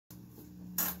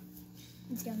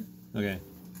It's done. Okay.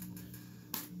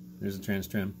 There's a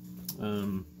Trans-Trem.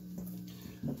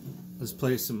 Let's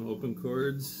play some open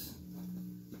chords.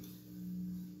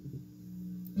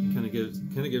 Kind of gives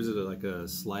it like a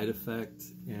slide effect,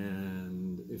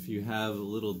 and if you have a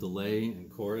little delay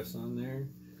and chorus on there,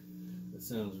 that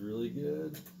sounds really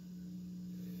good.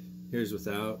 Here's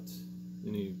without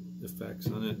any effects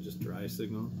on it, just dry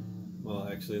signal. Well,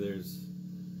 actually, there's.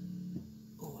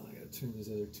 Hold on, I gotta turn these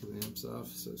other 2 amps off,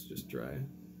 so it's just dry.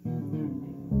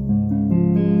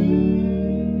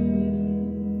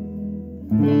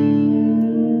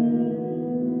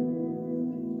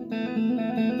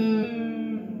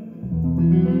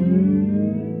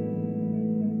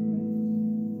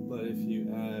 But if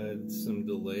you add some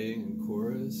delay and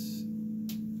chorus,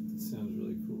 it sounds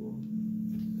really cool.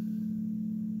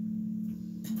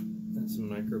 And some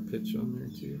micro pitch on there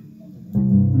too.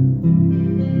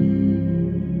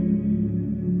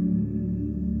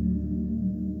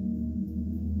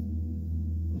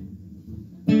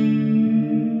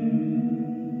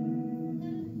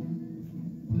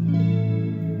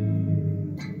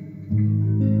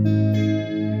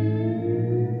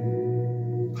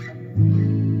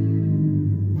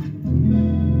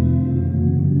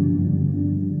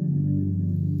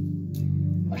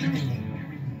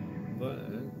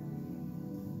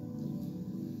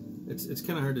 It's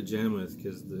kind of hard to jam with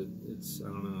because it's, I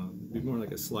don't know, it'd be more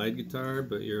like a slide guitar,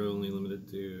 but you're only limited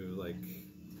to, like,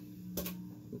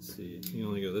 let's see, you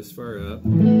only go this far up,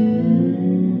 that's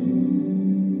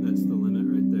the limit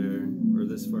right there, or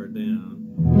this far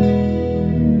down. I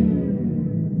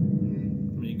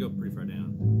mean, you go pretty far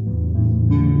down.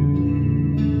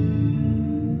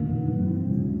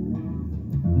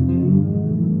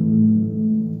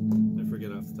 I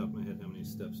forget off the top of my head how many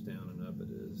steps down and up it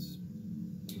is.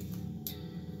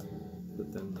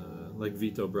 But then, like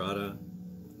Vito Bratta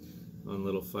on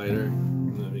Little Fighter, I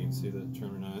don't know if you can see the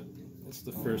trim or not. That's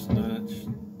the first notch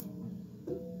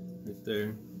right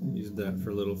there. Used that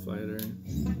for Little Fighter.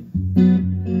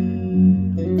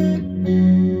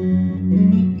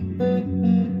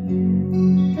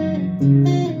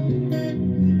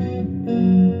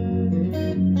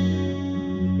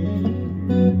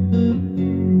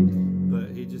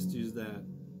 But he just used that.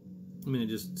 I mean, it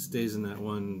just stays in that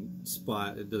one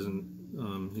spot. It doesn't.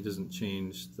 He doesn't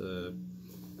change the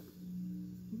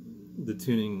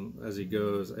tuning as he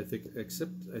goes. I think,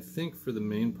 except I think for the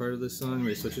main part of the song, where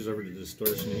he switches over to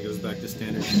distortion, he goes back to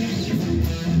standard.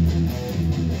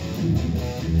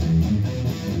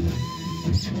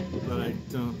 But I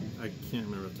can't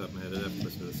remember off the top of my head. I'd have to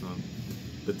listen to the song.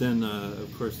 But then,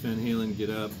 of course, Van Halen Get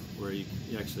Up, where you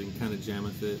actually can kind of jam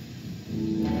with it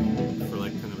for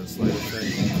like kind of a slide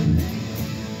effect.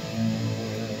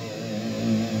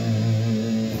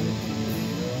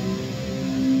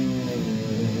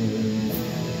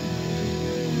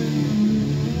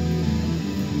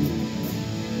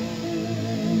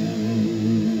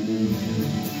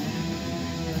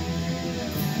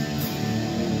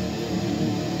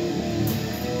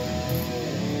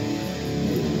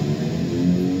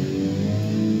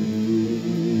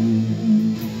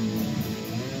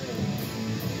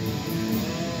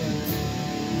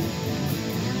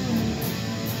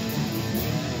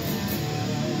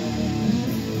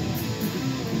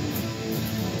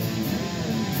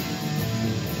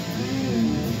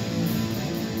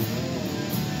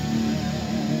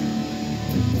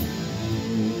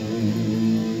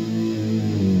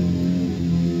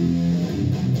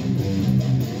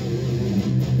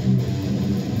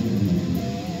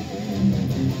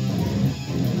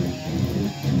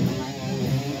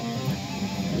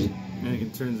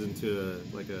 Turns into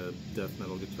like a death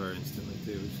metal guitar instantly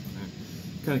too, which is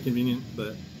kind of convenient.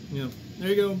 But you know, there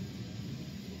you go.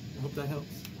 I hope that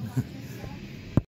helps.